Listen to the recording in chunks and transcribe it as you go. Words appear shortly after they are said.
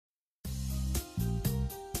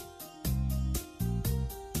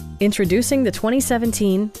Introducing the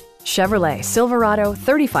 2017 Chevrolet Silverado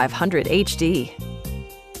 3500 HD.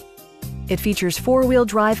 It features four-wheel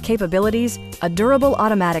drive capabilities, a durable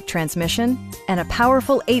automatic transmission, and a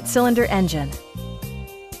powerful 8-cylinder engine.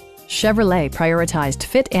 Chevrolet prioritized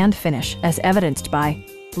fit and finish as evidenced by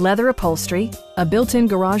leather upholstery, a built-in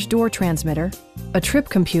garage door transmitter, a trip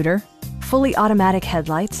computer, fully automatic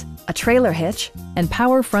headlights, a trailer hitch, and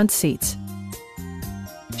power front seats.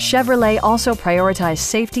 Chevrolet also prioritized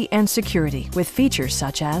safety and security with features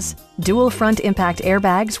such as dual front impact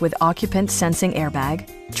airbags with occupant sensing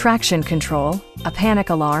airbag, traction control, a panic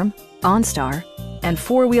alarm, OnStar, and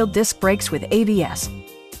four-wheel disc brakes with ABS.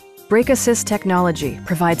 Brake Assist technology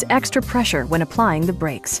provides extra pressure when applying the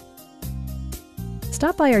brakes.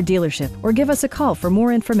 Stop by our dealership or give us a call for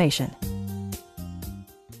more information.